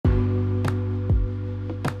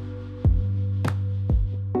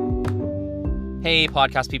Hey,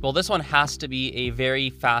 podcast people. This one has to be a very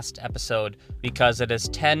fast episode because it is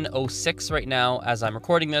 10:06 right now as I'm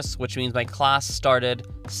recording this, which means my class started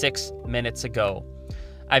 6 minutes ago.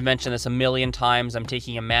 I've mentioned this a million times. I'm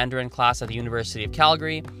taking a Mandarin class at the University of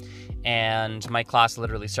Calgary, and my class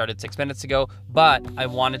literally started 6 minutes ago, but I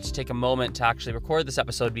wanted to take a moment to actually record this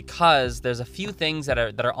episode because there's a few things that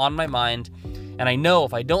are on my mind, and I know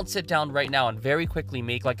if I don't sit down right now and very quickly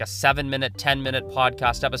make like a 7-minute, 10-minute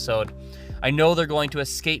podcast episode, I know they're going to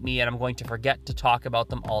escape me and I'm going to forget to talk about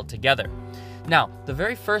them altogether. Now, the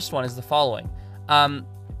very first one is the following.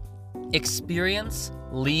 Experience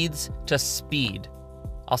leads to speed.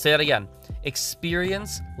 I'll say that again.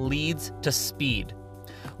 Experience leads to speed.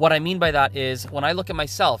 What I mean by that is when I look at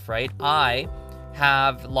myself, right, I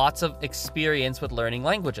have lots of experience with learning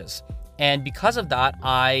languages. And because of that,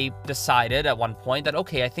 I decided at one point that,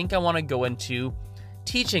 okay, I think I want to go into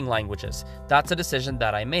teaching languages. That's a decision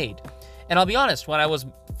that I made. And I'll be honest, when I was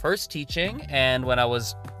first teaching and when I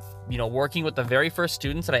was, working with the very first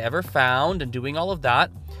students that I ever found and doing all of that,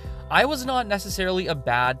 I was not necessarily a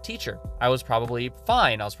bad teacher. I was probably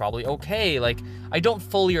fine. I was probably okay. I don't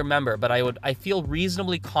fully remember, but I feel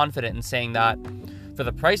reasonably confident in saying that for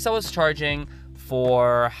the price I was charging,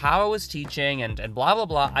 for how I was teaching and blah, blah,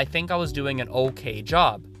 blah, I think I was doing an okay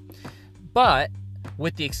job. But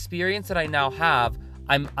with the experience that I now have,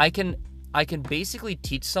 I can basically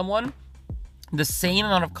teach someone the same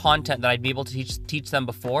amount of content that I'd be able to teach them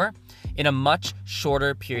before in a much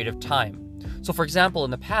shorter period of time. So for example,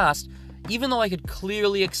 in the past, even though I could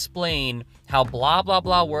clearly explain how blah, blah,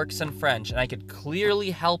 blah works in French, and I could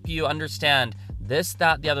clearly help you understand this,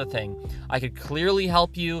 that, the other thing, I could clearly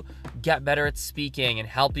help you get better at speaking and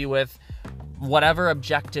help you with whatever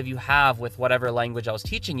objective you have with whatever language I was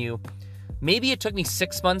teaching you, maybe it took me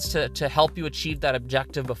 6 months to help you achieve that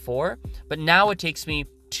objective before, but now it takes me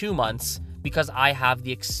 2 months because I have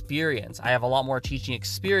the experience. I have a lot more teaching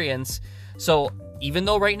experience. So even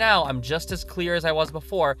though right now I'm just as clear as I was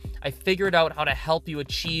before, I figured out how to help you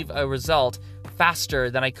achieve a result faster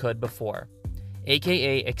than I could before.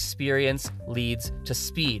 AKA experience leads to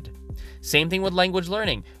speed. Same thing with language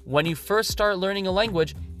learning. When you first start learning a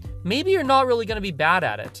language, maybe you're not really going to be bad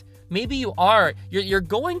at it. Maybe you are. You're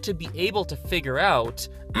going to be able to figure out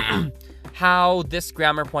how this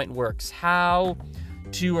grammar point works, how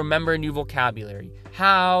to remember new vocabulary,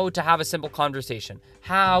 how to have a simple conversation,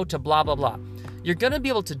 how to blah, blah, blah. You're going to be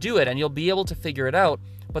able to do it and you'll be able to figure it out,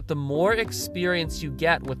 but the more experience you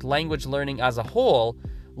get with language learning as a whole,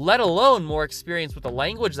 let alone more experience with the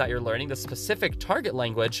language that you're learning, the specific target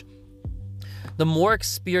language, the more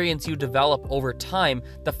experience you develop over time,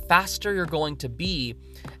 the faster you're going to be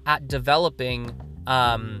at developing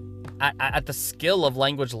at the skill of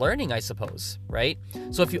language learning, I suppose, right?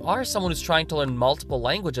 So if you are someone who's trying to learn multiple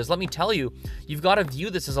languages, let me tell you, you've got to view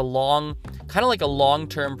this as a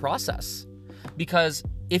long-term process. Because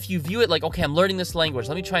if you view it like, okay, I'm learning this language,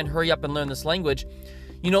 let me try and hurry up and learn this language,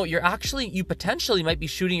 you potentially might be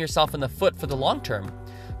shooting yourself in the foot for the long term.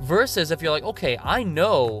 Versus if you're like, okay, I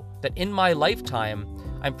know that in my lifetime,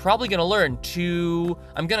 I'm probably going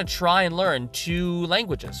to try and learn 2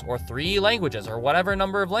 languages or 3 languages or whatever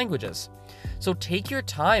number of languages. So take your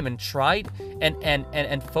time and try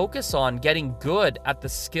and focus on getting good at the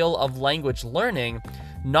skill of language learning,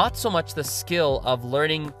 not so much the skill of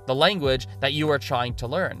learning the language that you are trying to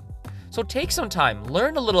learn. So take some time,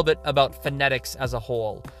 learn a little bit about phonetics as a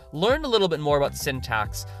whole, learn a little bit more about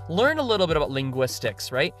syntax, learn a little bit about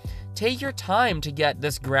linguistics, right? Take your time to get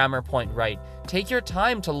this grammar point right. Take your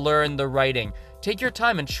time to learn the writing. Take your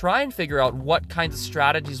time and try and figure out what kinds of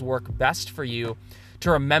strategies work best for you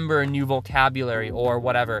to remember a new vocabulary or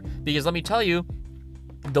whatever. Because let me tell you,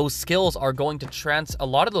 those skills are going to a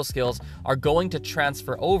lot of those skills are going to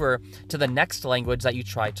transfer over to the next language that you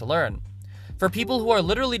try to learn. For people who are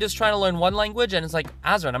literally just trying to learn one language and it's like,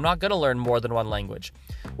 Azran, I'm not going to learn more than one language.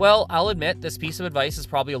 Well, I'll admit this piece of advice is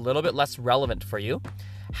probably a little bit less relevant for you.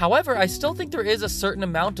 However, I still think there is a certain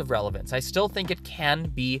amount of relevance. I still think it can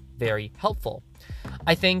be very helpful.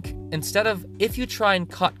 I think if you try and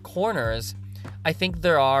cut corners, I think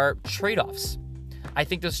there are trade-offs. I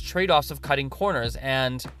think there's trade-offs of cutting corners,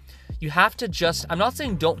 and you have to I'm not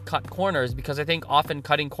saying don't cut corners, because I think often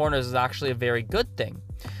cutting corners is actually a very good thing.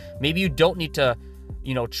 Maybe you don't need to,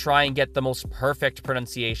 try and get the most perfect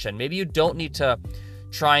pronunciation. Maybe you don't need to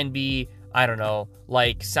try and be,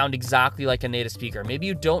 sound exactly like a native speaker. Maybe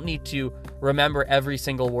you don't need to remember every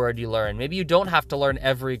single word you learn. Maybe you don't have to learn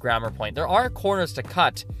every grammar point. There are corners to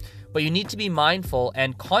cut, but you need to be mindful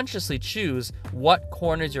and consciously choose what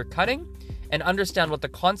corners you're cutting and understand what the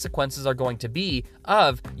consequences are going to be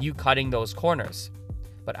of you cutting those corners.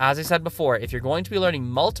 But as I said before, if you're going to be learning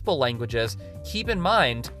multiple languages, keep in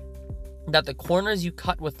mind that the corners you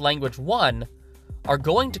cut with language 1 are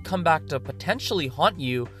going to come back to potentially haunt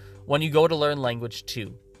you when you go to learn language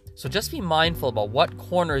 2. So just be mindful about what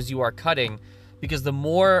corners you are cutting, because the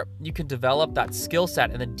more you can develop that skill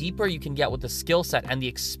set and the deeper you can get with the skill set and the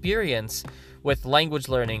experience with language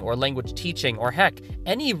learning or language teaching, or heck,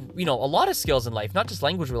 any, a lot of skills in life, not just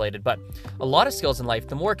language related, but a lot of skills in life,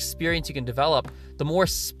 the more experience you can develop, the more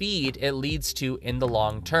speed it leads to in the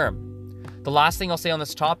long term. The last thing I'll say on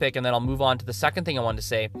this topic, and then I'll move on to the second thing I wanted to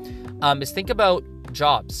say, is think about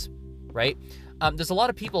jobs, right? There's a lot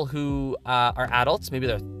of people who are adults, maybe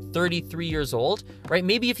they're 33 years old, right?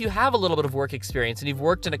 Maybe if you have a little bit of work experience and you've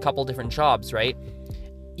worked in a couple different jobs, right?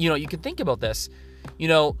 You can think about this.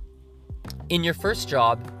 In your first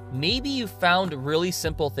job, maybe you found really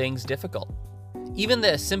simple things difficult. Even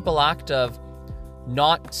the simple act of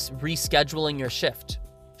not rescheduling your shift,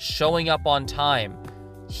 showing up on time,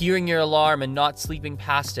 hearing your alarm and not sleeping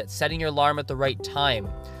past it, setting your alarm at the right time.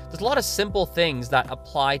 There's a lot of simple things that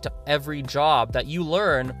apply to every job that you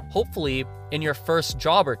learn, hopefully, in your first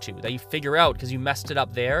job or two, that you figure out because you messed it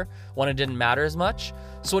up there when it didn't matter as much.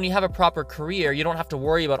 So when you have a proper career, you don't have to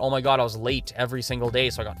worry about, oh my God, I was late every single day,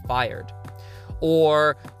 so I got fired.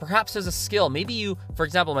 Or perhaps there's a skill. Maybe you, for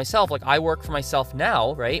example, myself, like I work for myself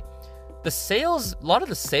now, right? A lot of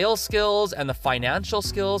the sales skills and the financial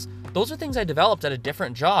skills, those are things I developed at a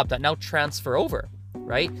different job that now transfer over,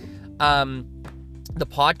 right? The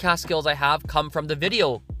podcast skills I have come from the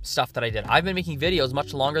video stuff that I did. I've been making videos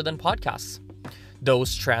much longer than podcasts.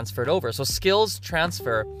 Those transferred over. So skills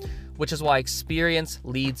transfer, which is why experience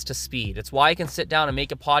leads to speed. It's why I can sit down and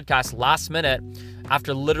make a podcast last minute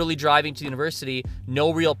after literally driving to university,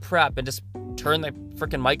 no real prep, and just turn the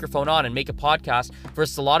freaking microphone on and make a podcast,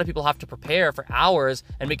 versus a lot of people have to prepare for hours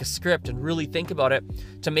and make a script and really think about it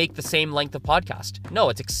to make the same length of podcast. No,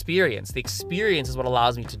 it's experience. The experience is what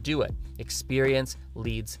allows me to do it. Experience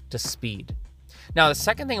leads to speed. Now, the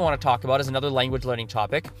second thing I want to talk about is another language learning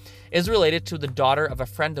topic, is related to the daughter of a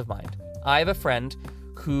friend of mine. I have a friend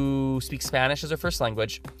who speaks Spanish as her first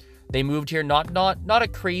language. They moved here not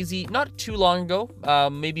too long ago,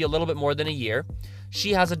 maybe a little bit more than a year.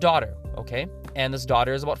 She has a daughter, okay? And this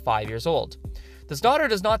daughter is about 5 years old. This daughter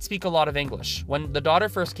does not speak a lot of English. When the daughter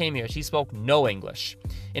first came here, she spoke no English.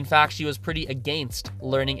 In fact, she was pretty against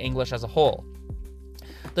learning English as a whole.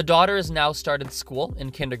 The daughter has now started school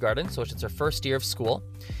in kindergarten, so it's her first year of school.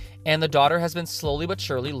 And the daughter has been slowly but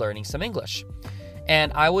surely learning some English.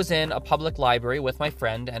 And I was in a public library with my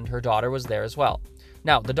friend, and her daughter was there as well.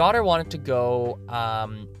 Now, the daughter wanted to go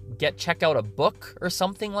check out a book or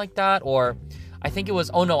something like that, or I think it was,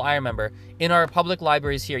 I remember. In our public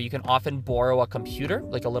libraries here, you can often borrow a computer,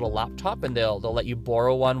 like a little laptop, and they'll let you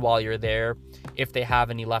borrow one while you're there if they have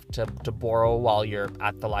any left to borrow while you're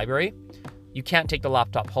at the library. You can't take the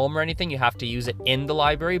laptop home or anything. You have to use it in the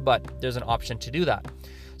library, but there's an option to do that.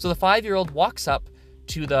 So the 5-year-old walks up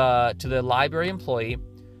to the library employee,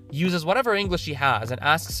 uses whatever English she has, and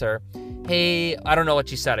asks her, hey, I don't know what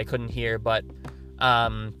she said, I couldn't hear, but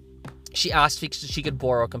she asked if she could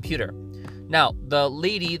borrow a computer. Now, the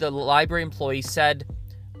library employee said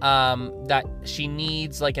that she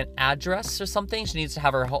needs like an address or something. She needs to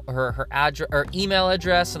have her address or email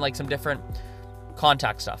address and like some different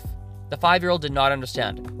contact stuff. The 5-year-old did not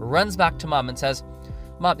understand. Runs back to mom and says,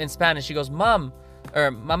 Mom, in Spanish, she goes, Mom,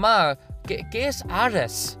 or Mama, ¿qué es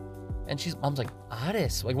Ares? And mom's like,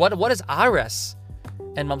 Ares? Like, what is Ares?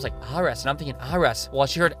 And mom's like, Ares. And I'm thinking, Ares. Well,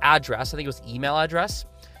 she heard address. I think it was email address.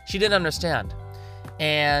 She didn't understand.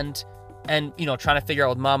 And trying to figure out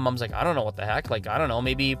with mom's like, I don't know what the heck. Like, I don't know.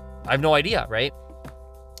 Maybe I have no idea, right?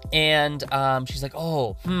 And she's like,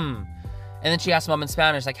 And then she asked mom in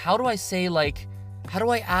Spanish, like, how do I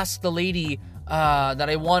ask the lady that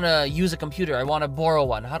I want to use a computer? I want to borrow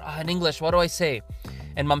one. In English, what do I say?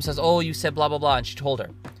 And mom says, you said blah, blah, blah. And she told her.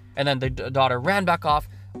 And then the daughter ran back off,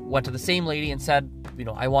 went to the same lady and said,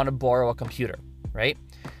 I want to borrow a computer, right?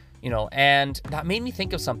 And that made me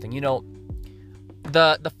think of something.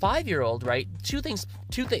 The 5-year-old, right? Two things.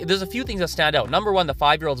 There's a few things that stand out. Number one, the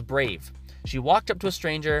 5-year-old's brave. She walked up to a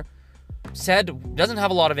stranger, doesn't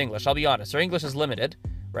have a lot of English, I'll be honest. Her English is limited,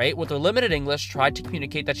 right? With her limited English, tried to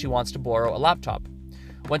communicate that she wants to borrow a laptop.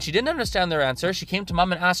 When she didn't understand their answer, she came to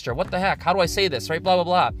mom and asked her, what the heck? How do I say this, right? Blah, blah,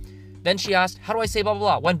 blah. Then she asked, how do I say blah,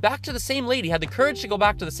 blah, blah? Went back to the same lady, had the courage to go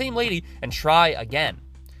back to the same lady and try again.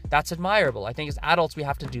 That's admirable. I think as adults, we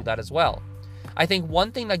have to do that as well. I think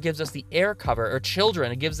one thing that gives us the air cover, or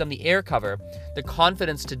children, it gives them the air cover, the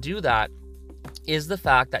confidence to do that, is the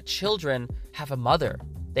fact that children have a mother.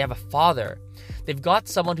 They have a father. They've got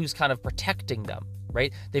someone who's kind of protecting them,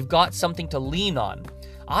 right? They've got something to lean on.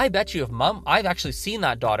 I bet you I've actually seen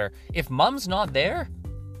that daughter. If mom's not there,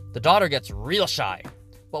 the daughter gets real shy.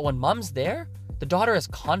 But when mom's there, the daughter has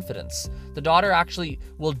confidence. The daughter actually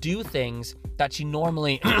will do things that she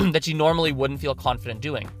normally wouldn't feel confident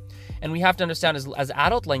doing. And we have to understand as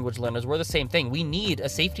adult language learners, we're the same thing. We need a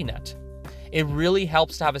safety net. It really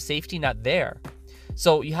helps to have a safety net there.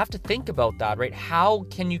 So you have to think about that, right? How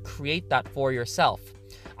can you create that for yourself?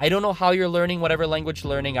 I don't know how you're learning whatever language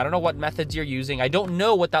learning. I don't know what methods you're using. I don't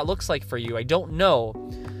know what that looks like for you. I don't know.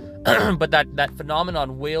 But that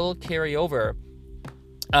phenomenon will carry over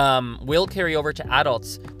to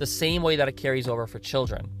adults the same way that it carries over for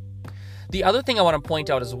children. The other thing I want to point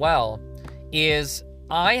out as well is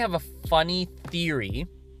I have a funny theory.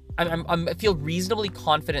 I feel reasonably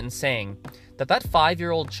confident in saying that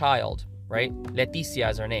 5-year-old child, right? Leticia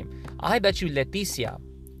is her name. I bet you Leticia,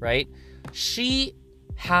 right? She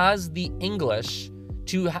has the English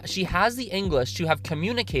to have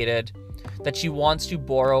communicated that she wants to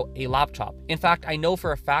borrow a laptop. In fact, I know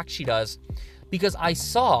for a fact she does because I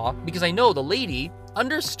know the lady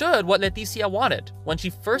understood what Leticia wanted when she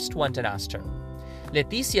first went and asked her.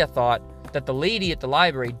 Leticia thought that the lady at the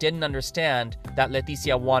library didn't understand that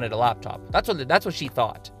Leticia wanted a laptop. That's what she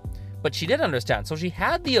thought. But she did understand. So she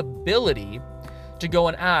had the ability to go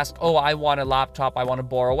and ask, oh, I want a laptop, I want to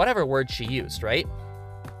borrow, whatever word she used, right?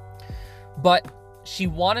 But she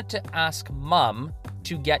wanted to ask mom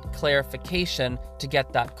to get clarification, to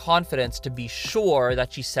get that confidence, to be sure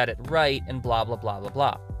that she said it right and blah, blah, blah, blah,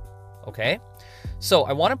 blah. Okay? So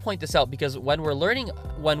I want to point this out because when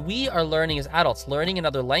we are learning as adults, learning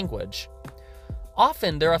another language,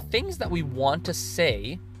 often there are things that we want to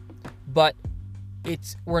say, but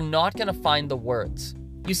we're not going to find the words.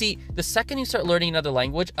 You see, the second you start learning another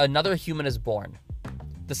language, another human is born.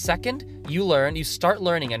 The second you start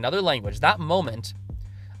learning another language, that moment,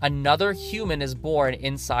 another human is born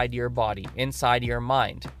inside your body, inside your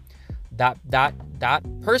mind. That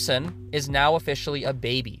person is now officially a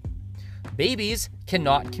baby. Babies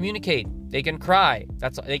cannot communicate. They can cry.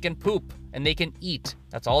 They can poop and they can eat.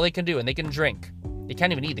 That's all they can do, and they can drink. They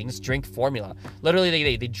can't even eat. They can just drink formula.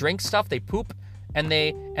 Literally, they drink stuff. They poop, and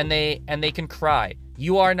they can cry.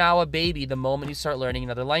 You are now a baby the moment you start learning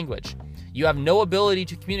another language. You have no ability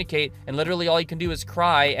to communicate, and literally all you can do is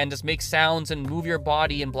cry and just make sounds and move your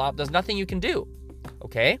body and blah. There's nothing you can do.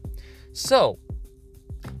 Okay, so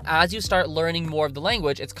as you start learning more of the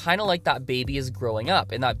language, it's kind of like that baby is growing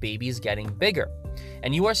up and that baby is getting bigger,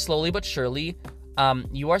 and you are slowly but surely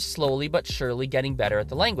getting better at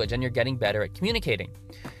the language, and you're getting better at communicating.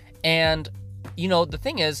 And the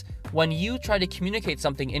thing is, when you try to communicate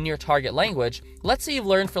something in your target language, let's say you've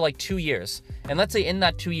learned for like 2 years, and let's say in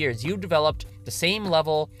that 2 years you've developed the same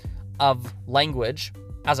level of language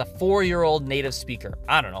as a 4-year-old native speaker,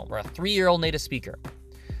 or a 3-year-old native speaker.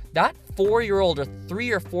 That 4-year-old or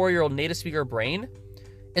 3 or 4-year-old native speaker brain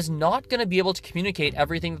is not going to be able to communicate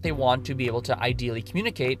everything that they want to be able to ideally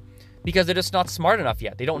communicate because they're just not smart enough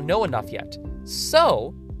yet. They don't know enough yet.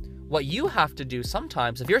 So what you have to do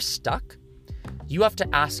sometimes, if you're stuck, you have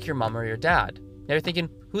to ask your mom or your dad. Now you're thinking,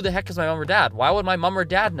 who the heck is my mom or dad? Why would my mom or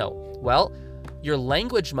dad know? Well, your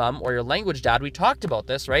language mom or your language dad, we talked about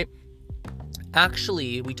this, right?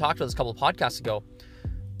 Actually, we talked about this a couple of podcasts ago.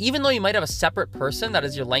 Even though you might have a separate person that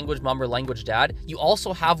is your language mom or language dad, you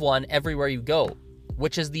also have one everywhere you go,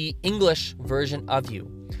 which is the English version of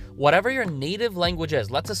you. Whatever your native language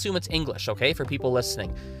is, let's assume it's English, okay, for people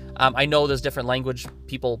listening. I know there's different language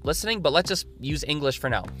people listening, but let's just use English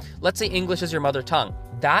for now. Let's say English is your mother tongue.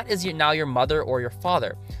 That is now your mother or your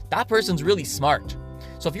father. That person's really smart.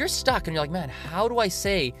 So if you're stuck and you're like, man, how do I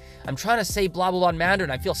say, I'm trying to say blah, blah, blah in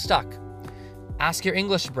Mandarin, I feel stuck. Ask your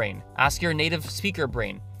English brain. Ask your native speaker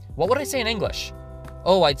brain. What would I say in English?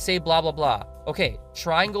 Oh, I'd say blah, blah, blah. Okay,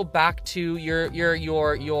 try and go back to your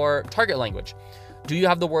target language. Do you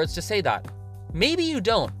have the words to say that? Maybe you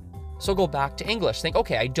don't. So go back to English. Think,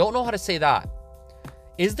 okay, I don't know how to say that.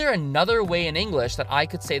 Is there another way in English that I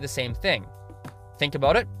could say the same thing? Think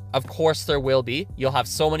about it. Of course there will be. You'll have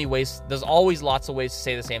so many ways. There's always lots of ways to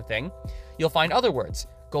say the same thing. You'll find other words.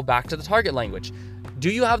 Go back to the target language. Do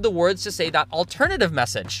you have the words to say that alternative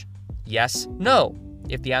message? Yes, no.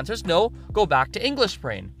 If the answer is no, go back to English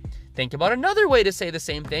brain. Think about another way to say the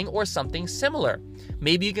same thing or something similar.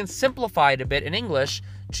 Maybe you can simplify it a bit in English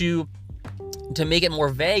to make it more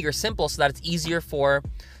vague or simple so that it's easier for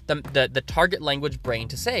the target language brain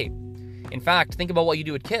to say. In fact, think about what you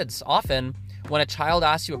do with kids. Often, when a child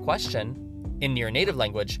asks you a question in your native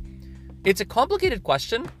language, it's a complicated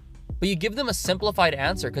question, but you give them a simplified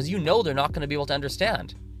answer because you know they're not going to be able to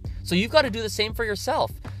understand. So you've got to do the same for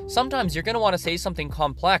yourself. Sometimes you're going to want to say something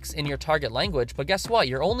complex in your target language, but guess what?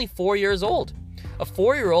 You're only 4 years old. A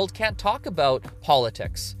 4-year-old can't talk about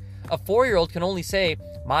politics. A 4-year-old can only say,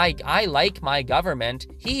 I like my government.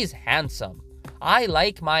 He's handsome. I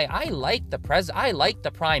like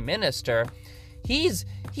the prime minister. He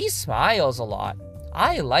smiles a lot.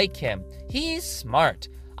 I like him. He's smart.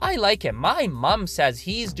 I like him. My mom says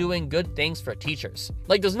he's doing good things for teachers.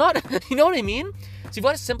 Like, there's not, you know what I mean? So you've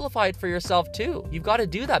got to simplify it for yourself too. You've got to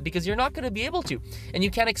do that because you're not going to be able to. And you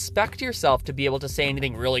can't expect yourself to be able to say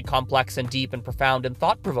anything really complex and deep and profound and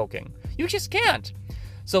thought-provoking. You just can't.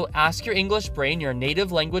 So ask your English brain, your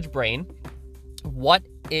native language brain, what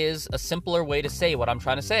is a simpler way to say what I'm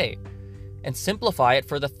trying to say? And simplify it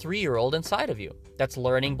for the 3-year-old inside of you that's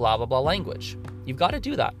learning blah, blah, blah language. You've got to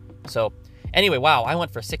do that. So anyway, wow, I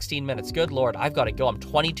went for 16 minutes. Good Lord, I've got to go. I'm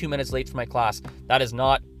 22 minutes late for my class. That's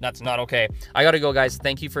not okay. I got to go, guys.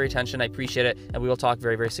 Thank you for your attention. I appreciate it. And we will talk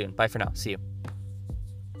very, very soon. Bye for now. See you.